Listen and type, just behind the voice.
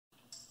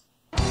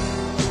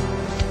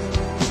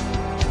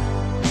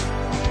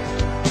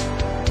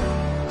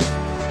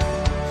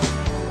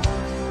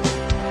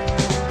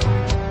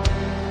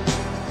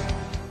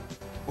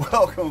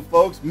Welcome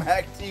folks,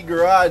 MACT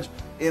Garage,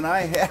 and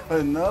I have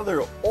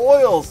another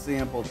oil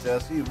sample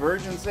testing,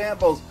 virgin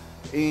samples,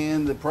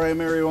 and the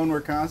primary one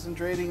we're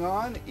concentrating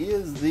on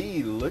is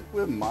the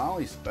Liqui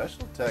Moly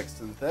Special Tech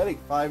Synthetic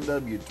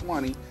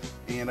 5W20,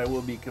 and I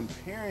will be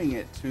comparing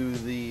it to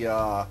the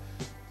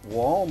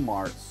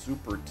Walmart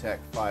Super Tech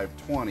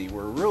 520.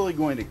 We're really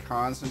going to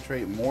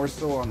concentrate more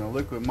so on the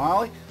Liqui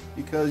Moly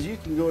because you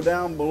can go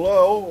down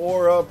below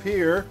or up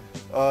here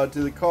to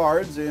the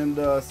cards and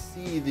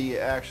see the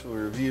actual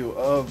review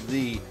of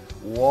the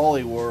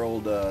Wally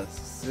World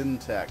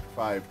Syntec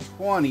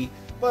 520,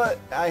 but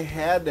I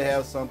had to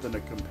have something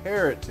to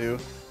compare it to,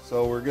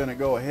 so we're going to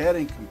go ahead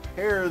and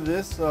compare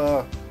this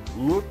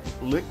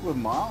Liqui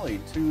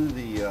Moly to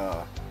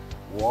the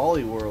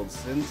Wally World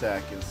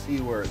Syntec and see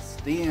where it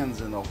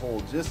stands in the whole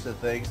gist of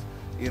things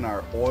in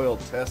our oil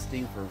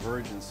testing for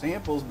virgin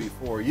samples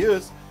before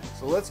use.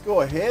 So let's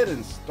go ahead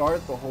and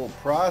start the whole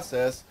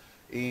process.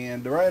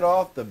 And right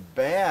off the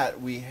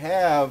bat, we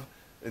have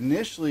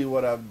initially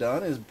what I've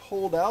done is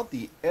pulled out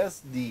the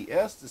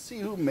SDS to see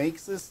who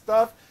makes this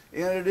stuff,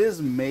 and it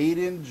is made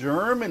in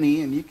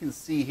Germany. And you can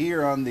see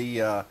here on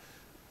the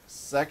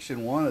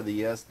section 1 of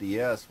the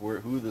SDS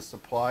who the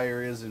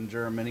supplier is in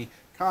Germany,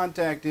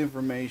 contact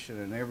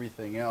information, and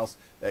everything else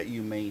that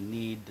you may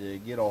need to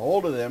get a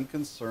hold of them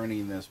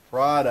concerning this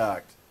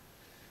product.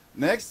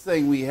 Next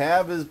thing we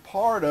have as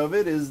part of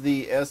it is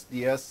the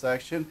SDS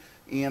section,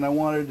 and I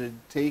wanted to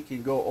take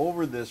and go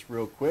over this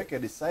real quick. I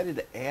decided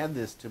to add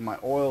this to my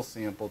oil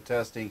sample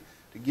testing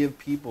to give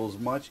people as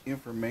much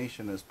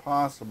information as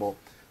possible.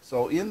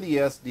 So in the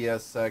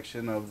SDS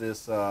section of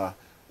this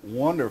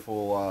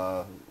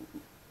wonderful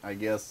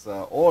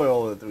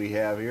oil that we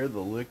have here, the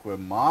Liqui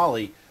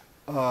Moly,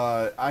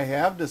 I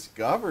have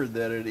discovered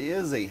that it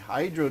is a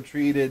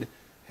hydrotreated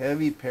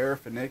heavy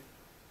paraffinic,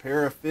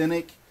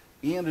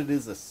 and it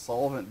is a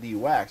solvent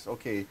dewaxed.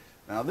 Okay,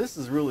 now this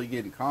is really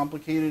getting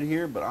complicated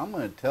here, but I'm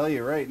going to tell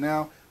you right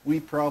now, we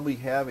probably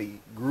have a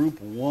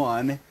group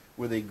 1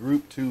 with a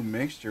group 2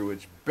 mixture,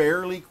 which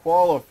barely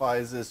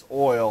qualifies this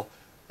oil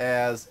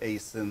as a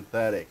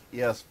synthetic.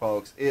 Yes,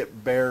 folks,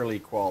 it barely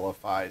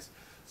qualifies.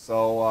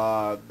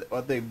 So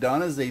what they've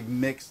done is they've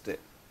mixed it.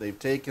 They've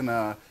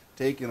taken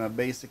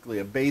basically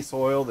a base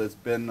oil that's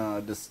been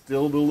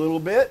distilled a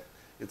little bit.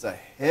 It's a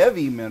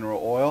heavy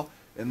mineral oil,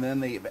 and then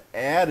they've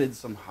added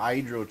some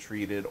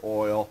hydrotreated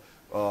oil,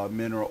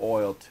 mineral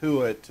oil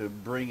to it to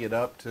bring it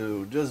up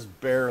to just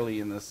barely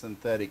in the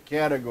synthetic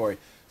category.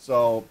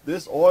 So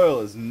this oil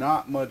is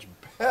not much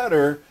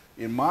better,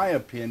 in my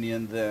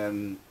opinion,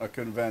 than a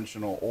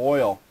conventional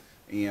oil,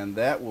 and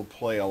that will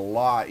play a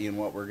lot in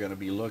what we're going to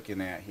be looking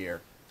at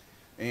here.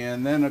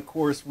 And then of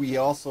course we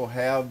also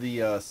have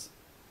the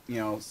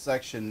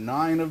section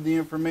 9 of the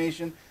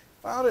information.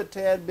 Found a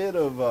tad bit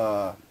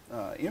of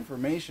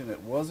information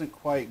that wasn't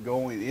quite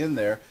going in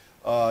there.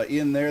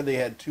 In there they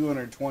had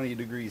 220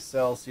 degrees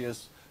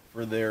Celsius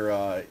for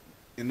their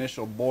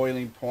initial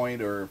boiling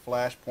point or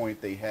flash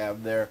point they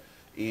have there,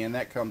 and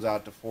that comes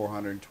out to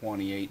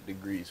 428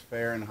 degrees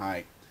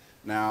Fahrenheit.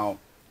 Now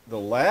the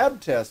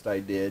lab test I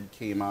did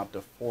came out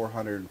to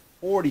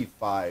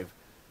 445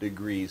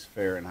 degrees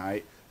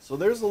Fahrenheit, so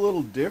there's a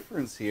little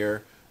difference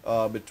here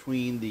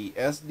between the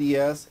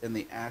SDS and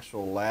the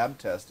actual lab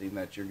testing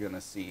that you're going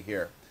to see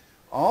here.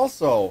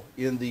 Also,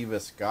 in the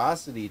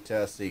viscosity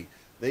testing,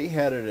 they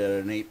had it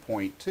at an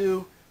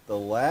 8.2. The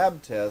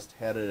lab test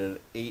had it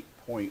at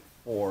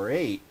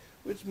 8.48,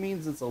 which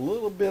means it's a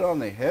little bit on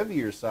the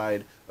heavier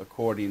side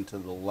according to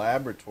the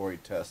laboratory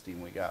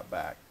testing we got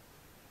back.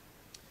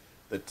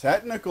 The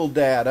technical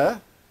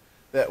data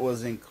that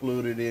was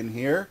included in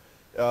here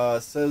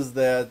says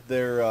that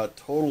their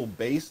total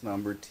base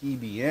number,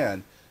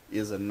 TBN,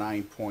 is a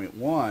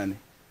 9.1,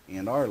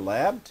 and our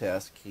lab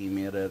test came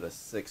in at a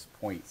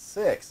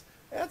 6.6.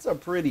 That's a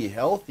pretty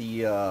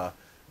healthy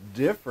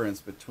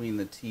difference between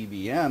the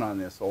TBN on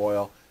this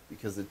oil,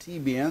 because the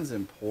TBN is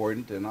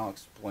important, and I'll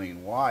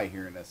explain why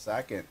here in a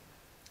second.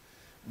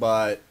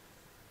 But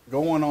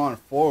going on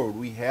forward,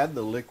 we had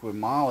the Liqui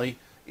Moly,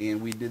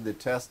 and we did the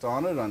test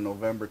on it on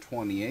November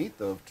 28th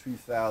of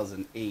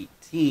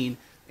 2018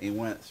 and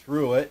went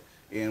through it,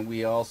 and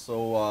we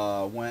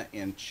also went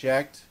and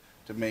checked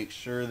to make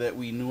sure that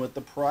we knew what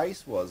the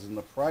price was, and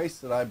the price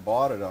that I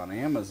bought it on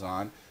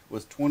Amazon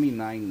was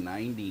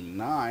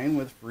 $29.99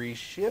 with free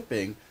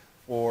shipping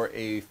for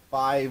a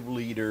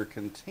 5-liter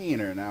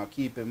container. Now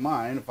keep in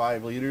mind,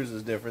 5 liters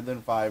is different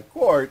than 5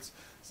 quarts,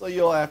 so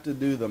you'll have to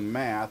do the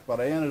math, but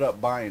I ended up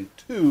buying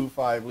 2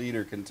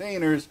 5-liter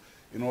containers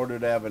in order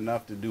to have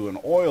enough to do an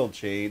oil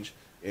change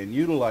and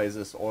utilize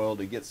this oil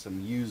to get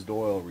some used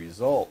oil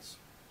results.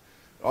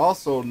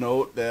 Also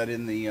note that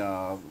in the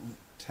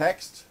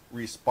text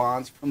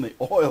response from the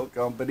oil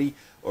company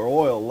or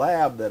oil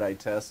lab that I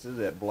tested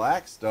at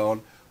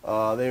Blackstone,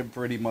 they're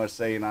pretty much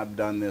saying I've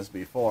done this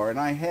before, and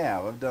I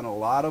have. I've done a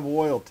lot of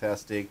oil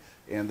testing,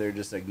 and they're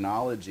just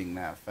acknowledging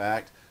that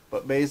fact.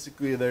 But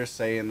basically they're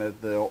saying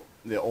that the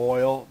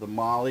oil, the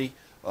moly,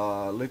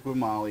 Liqui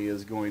Moly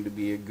is going to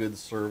be a good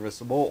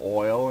serviceable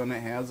oil, and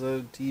it has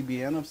a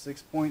TBN of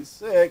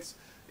 6.6,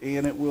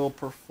 and it will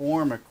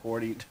perform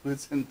according to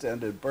its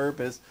intended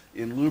purpose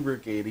in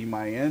lubricating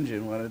my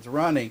engine when it's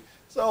running.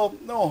 So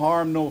no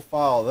harm, no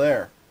foul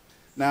there.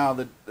 Now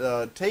the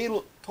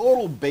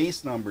total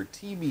base number,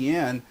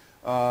 TBN,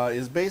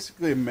 is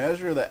basically a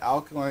measure of the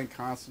alkaline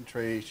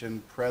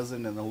concentration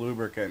present in the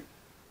lubricant.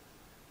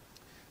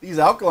 These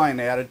alkaline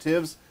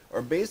additives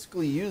are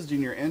basically used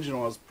in your engine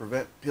oils to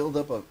prevent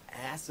buildup of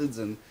acids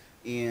and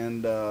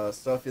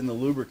stuff in the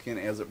lubricant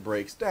as it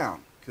breaks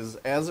down. Because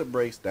as it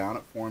breaks down,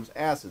 it forms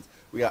acids.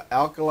 We got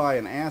alkali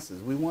and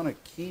acids. We want to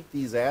keep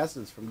these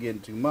acids from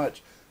getting too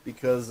much,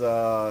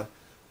 because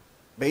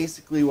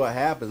basically what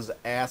happens,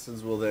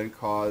 acids will then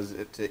cause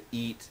it to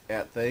eat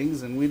at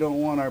things, and we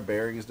don't want our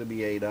bearings to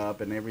be ate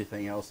up and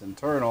everything else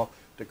internal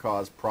to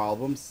cause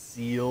problems.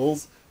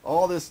 Seals,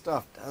 all this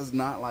stuff does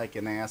not like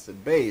an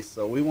acid base,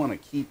 so we want to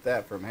keep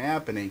that from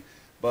happening.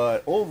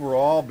 But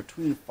overall,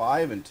 between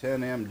 5 and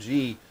 10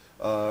 mg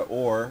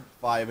or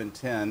 5 and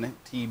 10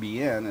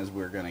 TBN, as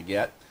we're going to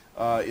get,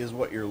 is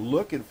what you're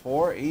looking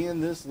for.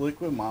 And this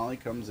Liqui Moly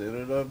comes in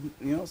at a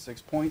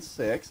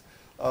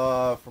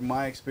 6.6. From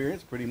my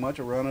experience, pretty much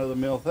a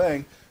run-of-the-mill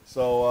thing.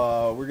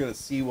 So we're going to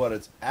see what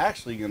it's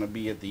actually going to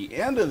be at the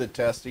end of the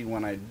testing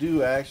when I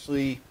do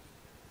actually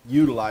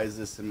utilize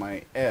this in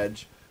my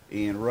edge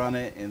and run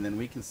it, and then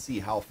we can see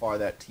how far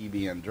that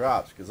TBN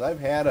drops, because I've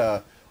had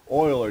a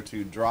oil or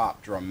two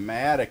drop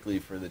dramatically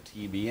for the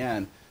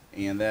TBN,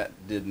 and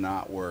that did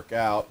not work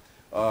out.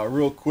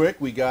 Real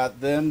quick, we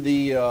got then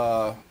the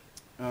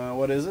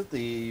what is it,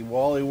 the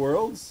Wally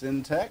World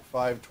Syntec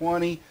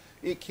 520.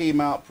 It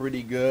came out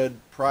pretty good,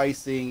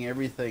 pricing,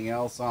 everything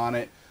else on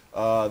it.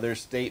 Their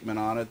statement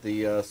on it,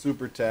 the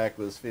SuperTech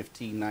was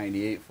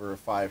 $15.98 for a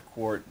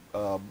 5-quart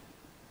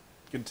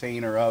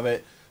container of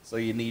it. So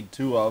you need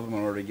 2 of them in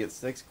order to get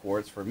 6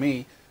 quarts for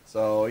me.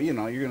 So, you're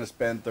going to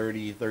spend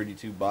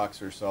 32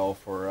 bucks or so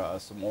for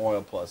some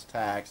oil plus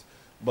tax.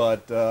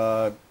 But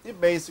it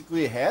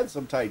basically had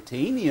some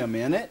titanium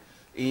in it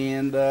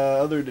and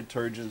other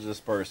detergent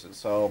dispersants.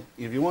 So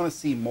if you want to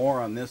see more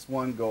on this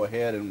one, go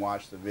ahead and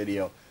watch the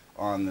video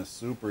on the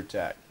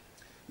SuperTech.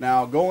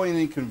 Now, going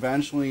in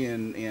conventionally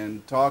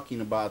and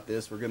talking about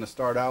this, we're going to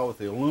start out with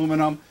the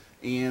aluminum.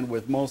 And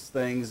with most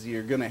things,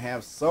 you're going to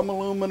have some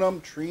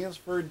aluminum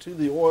transferred to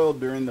the oil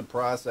during the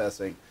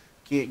processing.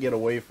 Can't get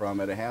away from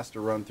it. It has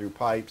to run through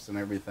pipes and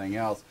everything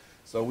else.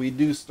 So we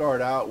do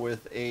start out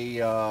with a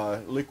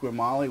Liqui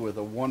Moly with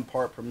a 1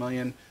 part per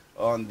million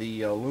on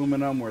the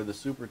aluminum, where the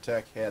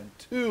SuperTech had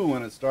 2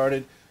 when it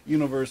started.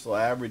 Universal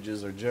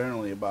averages are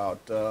generally about,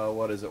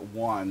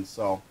 1.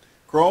 So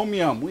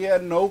chromium, we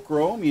had no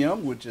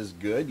chromium, which is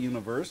good.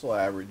 Universal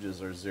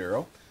averages are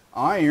 0.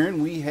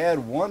 Iron, we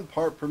had 1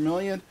 part per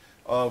million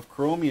of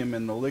chromium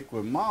in the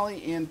Liqui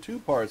Moly and 2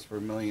 parts per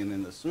million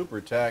in the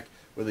SuperTech,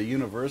 with a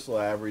universal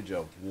average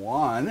of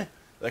 1.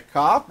 The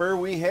copper,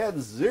 we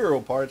had 0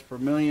 parts per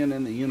million,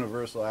 and the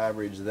universal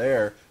average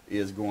there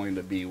is going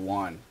to be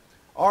 1.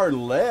 Our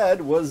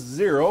lead was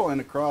 0,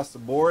 and across the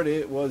board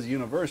it was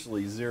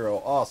universally 0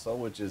 also,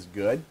 which is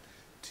good.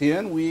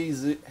 Tin,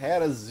 we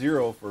had a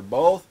 0 for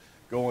both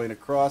going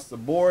across the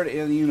board,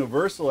 and the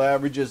universal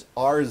averages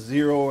are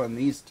 0 in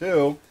these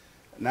two.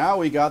 Now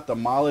we got the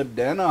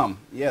molybdenum.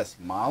 Yes,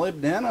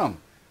 molybdenum.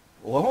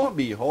 Lo and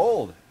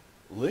behold,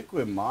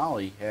 Liqui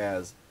Moly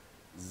has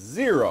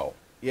 0.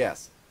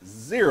 Yes,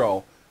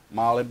 0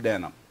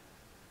 molybdenum.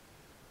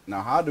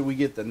 Now, how do we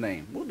get the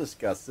name? We'll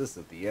discuss this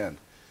at the end.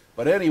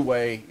 But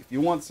anyway, if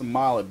you want some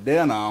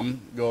molybdenum,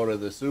 go to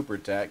the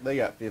SuperTech. They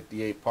got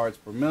 58 parts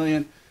per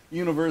million.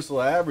 Universal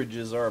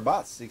averages are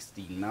about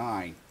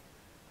 69.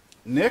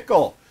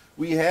 Nickel.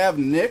 We have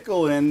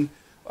nickel in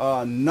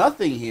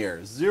nothing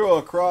here. 0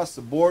 across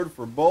the board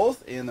for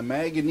both. And the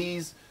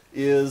manganese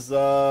is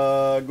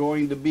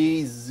going to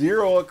be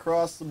 0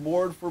 across the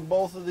board for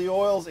both of the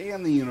oils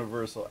and the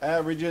universal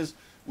averages.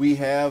 We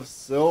have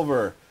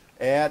silver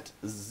at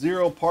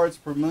 0 parts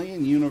per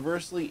million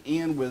universally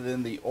and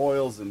within the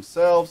oils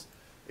themselves.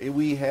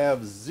 We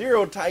have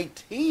 0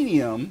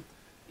 titanium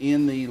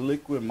in the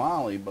Liqui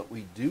Moly, but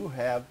we do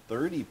have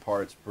 30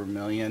 parts per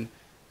million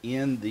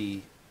in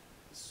the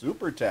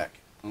SuperTech.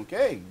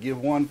 Okay,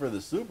 give one for the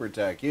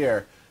SuperTech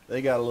here.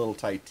 They got a little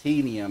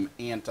titanium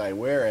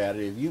anti-wear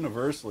additive.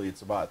 Universally,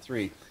 it's about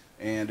 3.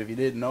 And if you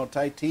didn't know,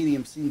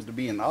 titanium seems to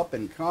be an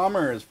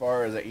up-and-comer as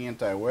far as an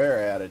anti-wear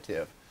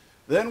additive.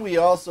 Then we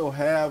also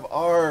have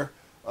our,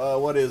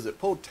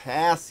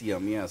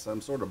 potassium. Yes,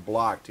 I'm sort of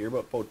blocked here,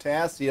 but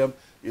potassium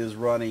is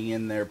running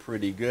in there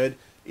pretty good.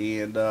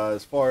 And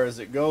as far as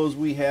it goes,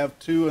 we have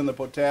 2 in the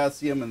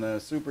potassium, and the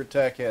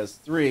SuperTech has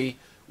 3,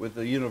 with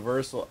the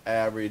universal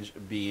average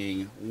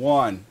being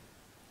 1.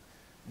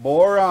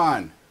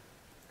 Boron.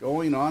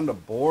 Going on to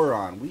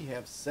boron, we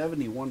have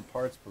 71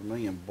 parts per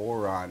million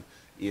boron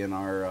in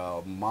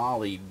our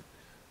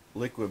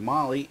Liqui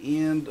Moly,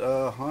 and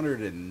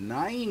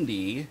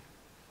 190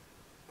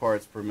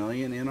 parts per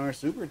million in our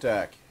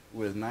SuperTech,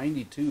 with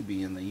 92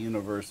 being the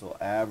universal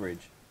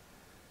average.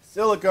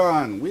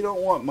 Silicon. We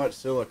don't want much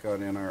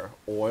silicon in our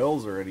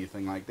oils or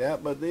anything like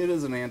that, but it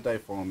is an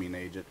anti-foaming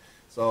agent.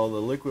 So the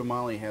Liqui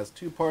Moly has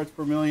 2 parts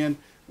per million,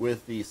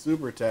 with the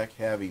SuperTech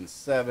having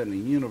 7,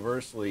 and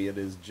universally it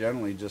is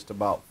generally just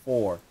about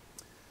 4.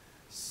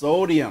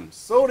 Sodium.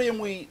 Sodium,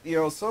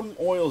 some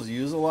oils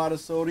use a lot of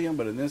sodium,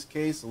 but in this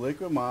case, the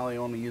Liqui Moly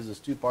only uses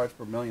 2 parts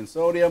per million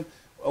sodium,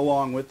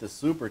 along with the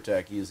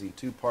SuperTech using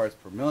 2 parts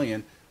per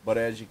million. But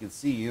as you can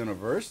see,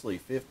 universally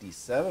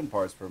 57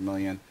 parts per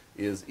million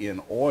is in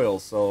oil.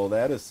 So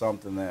that is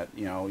something that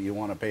you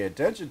want to pay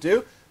attention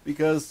to,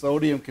 because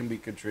sodium can be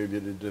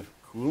contributed to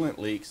coolant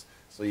leaks.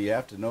 So you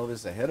have to know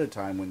this ahead of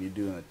time when you're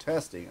doing the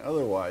testing.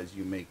 Otherwise,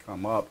 you may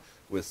come up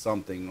with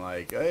something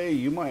like, hey,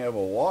 you might have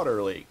a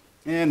water leak.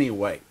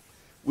 Anyway,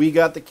 we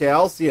got the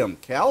calcium.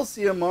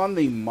 Calcium on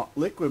the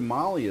Liqui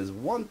Moly is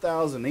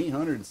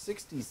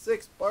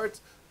 1,866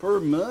 parts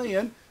per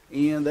million,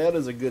 and that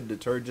is a good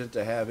detergent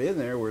to have in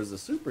there, whereas the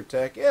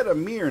SuperTech at a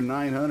mere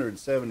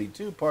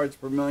 972 parts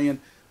per million,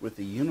 with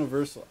the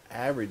universal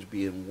average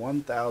being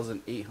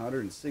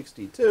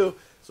 1,862.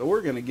 So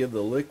we're going to give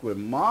the Liqui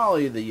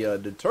Moly the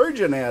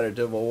detergent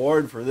additive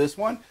award for this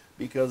one,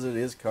 because it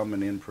is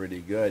coming in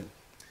pretty good.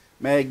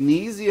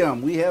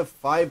 Magnesium, we have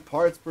 5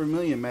 parts per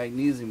million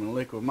magnesium in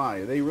Liqui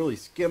Moly. They really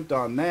skimped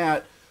on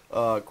that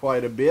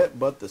quite a bit,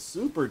 but the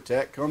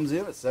SuperTech comes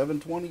in at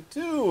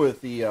 722 with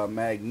the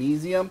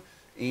magnesium,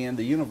 and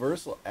the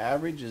universal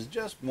average is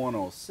just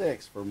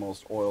 106 for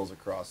most oils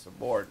across the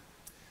board.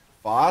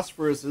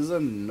 Phosphorus is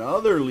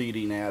another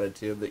leading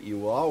additive that you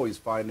will always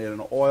find in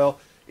an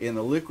oil, and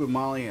the Liqui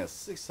Moly has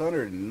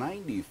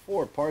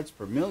 694 parts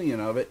per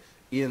million of it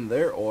in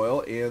their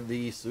oil, and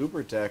the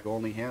SuperTech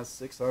only has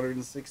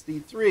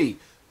 663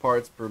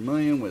 parts per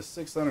million, with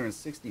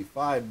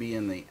 665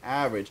 being the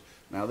average.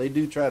 Now they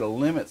do try to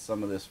limit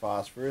some of this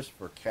phosphorus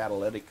for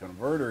catalytic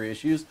converter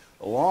issues,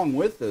 along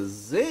with the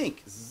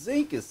zinc.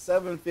 Zinc is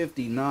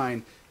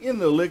 759 in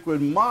the Liqui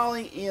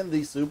Moly, and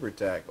the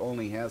SuperTech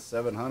only has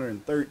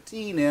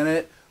 713 in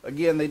it.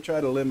 Again, they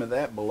try to limit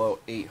that below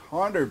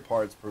 800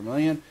 parts per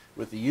million,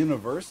 with the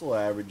universal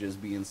averages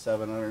being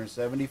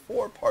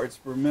 774 parts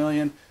per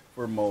million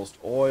for most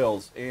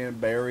oils.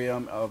 And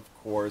barium, of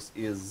course,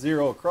 is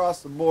 0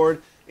 across the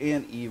board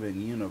and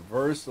even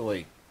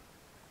universally.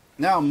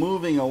 Now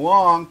moving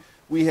along,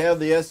 we have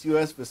the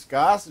SUS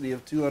viscosity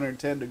of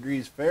 210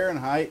 degrees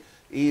Fahrenheit.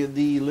 And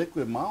the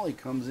Liqui Moly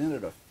comes in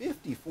at a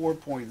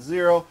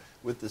 54.0,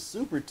 with the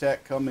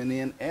SuperTech coming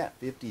in at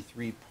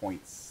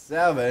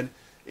 53.7.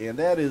 And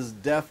that is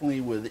definitely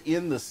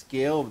within the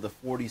scale of the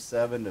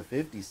 47 to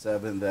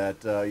 57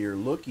 that you're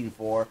looking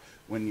for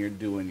when you're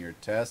doing your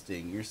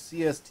testing. Your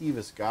CST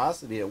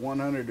viscosity at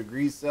 100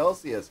 degrees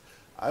Celsius,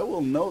 I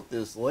will note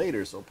this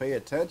later, so pay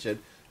attention,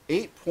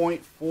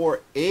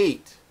 8.48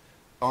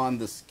 on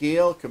the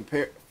scale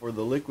for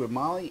the Liqui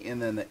Moly,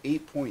 and then the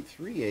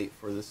 8.38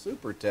 for the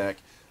SuperTech,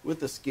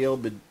 with the scale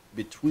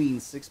between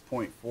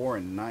 6.4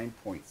 and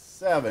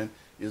 9.7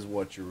 is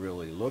what you're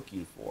really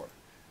looking for.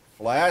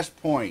 Flash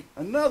point,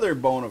 another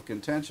bone of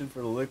contention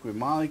for the Liqui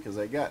Moly, because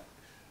I got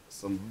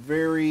some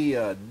very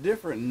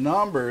different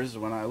numbers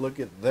when I look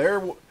at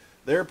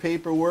their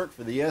paperwork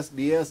for the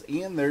SDS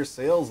and their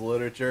sales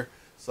literature.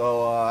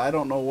 So I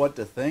don't know what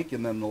to think,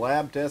 and then the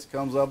lab test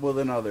comes up with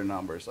another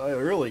number. So I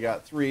really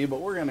got 3, but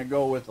we're going to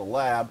go with the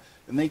lab,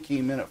 and they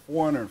came in at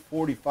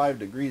 445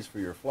 degrees for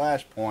your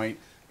flash point,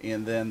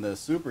 and then the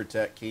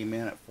SuperTech came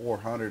in at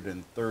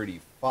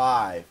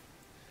 435.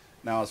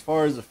 Now, as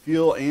far as the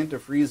fuel,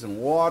 antifreeze,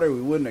 and water,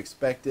 we wouldn't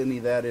expect any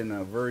of that in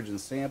a virgin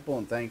sample,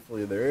 and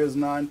thankfully there is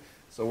none.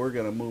 So we're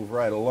going to move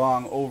right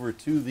along over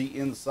to the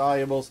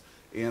insolubles,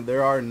 and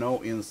there are no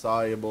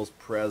insolubles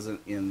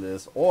present in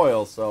this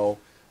oil. So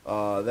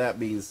that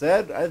being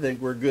said, I think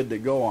we're good to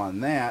go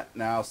on that.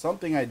 Now,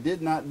 something I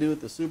did not do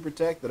with the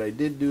SuperTech that I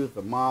did do with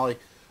the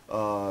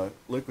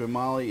Liqui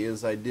Moly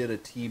is I did a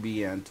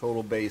TBN,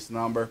 total base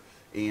number,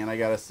 and I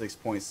got a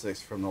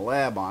 6.6 from the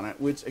lab on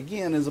it, which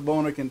again is a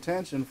bone of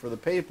contention for the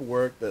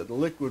paperwork that the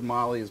Liqui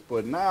Moly is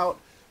putting out.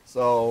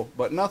 So,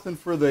 but nothing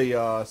for the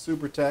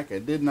SuperTech. I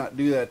did not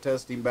do that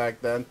testing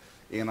back then,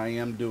 and I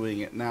am doing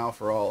it now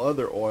for all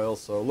other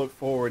oils, so look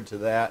forward to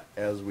that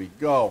as we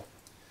go.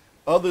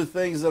 Other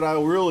things that I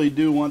really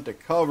do want to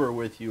cover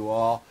with you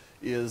all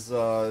is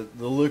the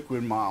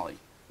Liqui Moly.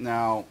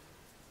 Now,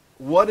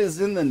 what is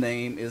in the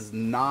name is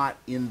not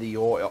in the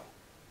oil.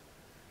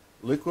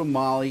 Liqui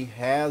Moly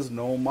has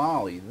no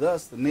moly.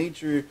 Thus, the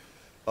nature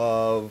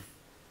of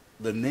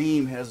the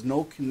name has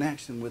no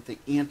connection with the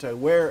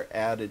anti-wear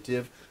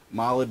additive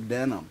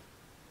molybdenum.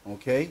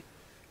 Okay?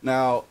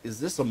 Now, is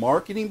this a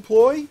marketing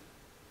ploy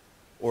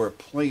or a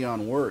play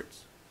on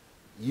words?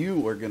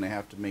 You are going to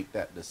have to make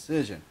that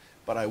decision.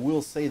 But I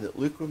will say that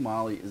Liqui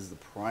Moly is the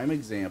prime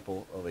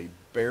example of a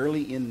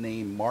barely in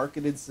name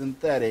marketed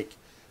synthetic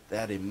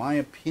that, in my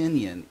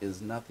opinion,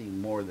 is nothing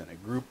more than a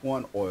Group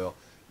 1 oil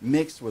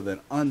mixed with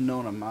an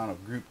unknown amount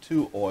of Group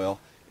 2 oil,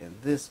 and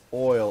this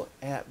oil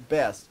at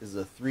best is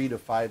a 3,000 to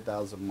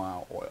 5,000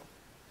 mile oil.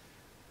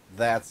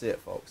 That's it,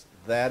 folks.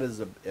 That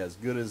is as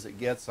good as it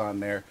gets on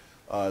there.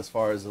 as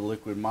far as the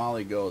liquid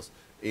moly goes.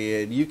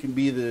 And you can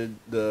be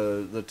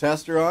the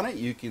tester on it.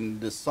 You can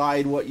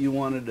decide what you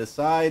want to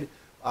decide.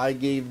 I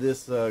gave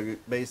this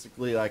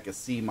basically like a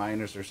C-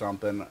 or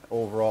something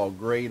overall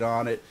grade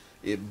on it.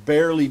 It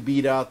barely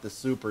beat out the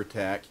Super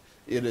Tech.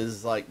 It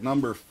is like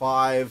number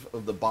 5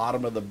 of the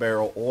bottom of the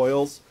barrel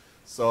oils,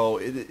 so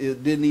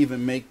it didn't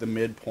even make the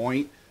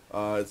midpoint.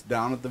 It's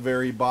down at the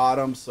very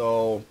bottom.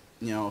 So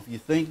you know, if you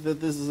think that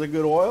this is a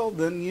good oil,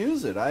 then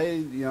use it.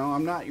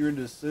 I'm not your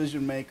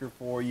decision maker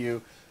for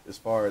you as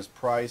far as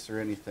price or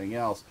anything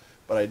else,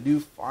 but I do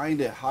find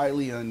it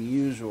highly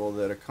unusual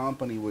that a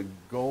company would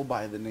go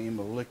by the name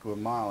of Liqui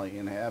Moly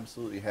and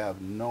absolutely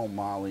have no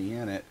moly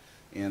in it,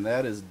 and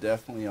that is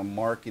definitely a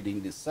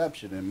marketing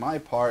deception in my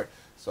part.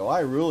 So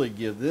I really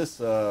give this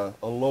a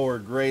lower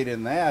grade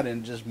in that,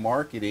 and just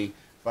marketing.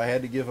 If I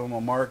had to give them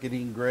a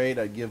marketing grade,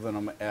 I'd give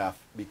them an F,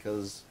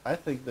 because I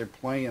think they're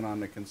playing on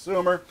the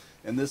consumer,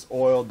 and this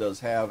oil does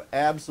have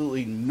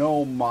absolutely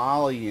no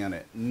moly in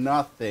it,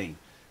 nothing,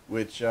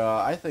 which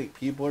I think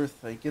people are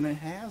thinking it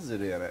has it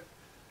in it,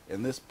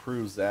 and this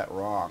proves that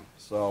wrong.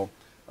 So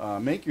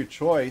make your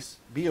choice,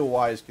 be a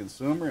wise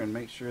consumer, and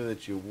make sure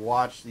that you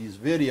watch these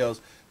videos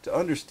to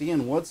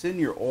understand what's in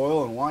your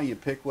oil and why you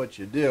pick what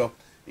you do,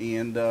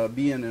 and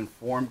be an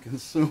informed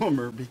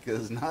consumer,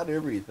 because not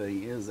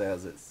everything is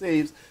as it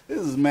seems. This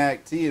is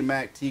MACT and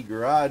MACT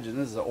Garage, and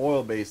this is an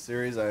oil-based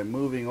series. I'm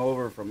moving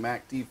over from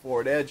MACT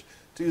Forward Edge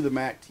to the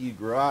MACT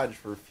Garage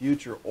for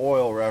future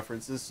oil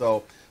references.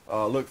 So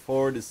look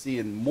forward to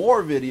seeing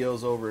more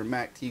videos over in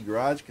MACT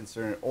Garage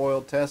concerning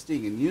oil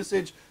testing and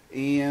usage.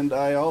 And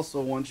I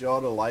also want you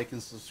all to like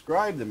and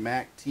subscribe to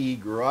MACT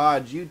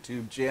Garage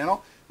YouTube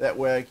channel. That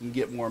way I can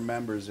get more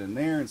members in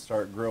there and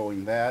start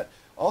growing that.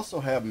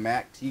 Also have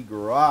MACT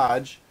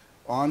Garage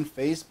on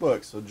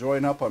Facebook, so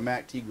join up on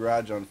MACT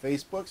Garage on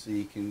Facebook so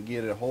you can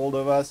get a hold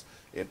of us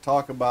and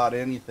talk about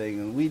anything.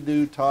 And we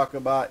do talk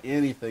about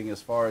anything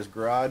as far as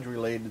garage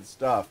related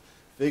stuff,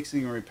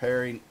 fixing and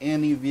repairing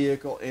any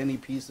vehicle, any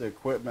piece of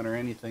equipment, or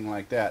anything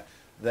like that.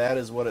 That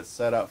is what it's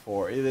set up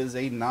for. It is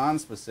a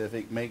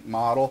non-specific make,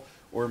 model,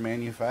 or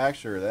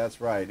manufacturer.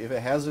 That's right. If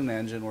it has an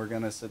engine, we're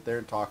going to sit there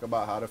and talk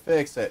about how to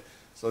fix it.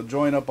 So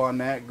join up on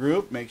that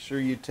group. Make sure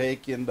you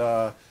take and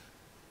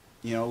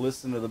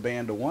listen to the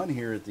Band of One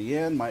here at the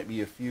end. Might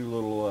be a few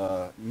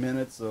little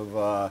minutes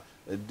of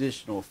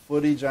additional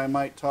footage I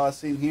might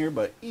toss in here,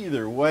 but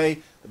either way,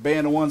 the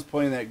Band of One's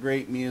playing that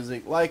great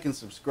music. Like and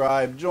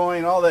subscribe,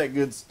 join, all that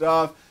good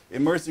stuff.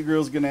 And Mercy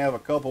Girl's going to have a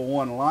couple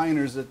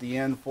one-liners at the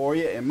end for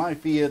you. And my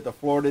feet hit the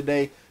floor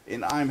today,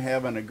 and I'm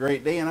having a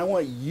great day, and I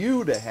want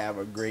you to have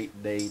a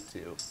great day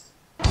too.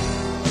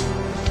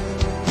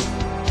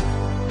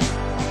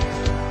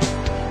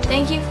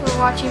 Thank you for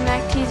watching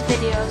MACT's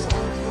videos,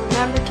 and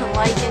remember to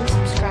like and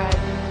subscribe.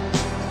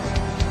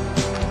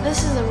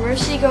 This is a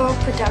Mercy Girl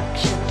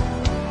production.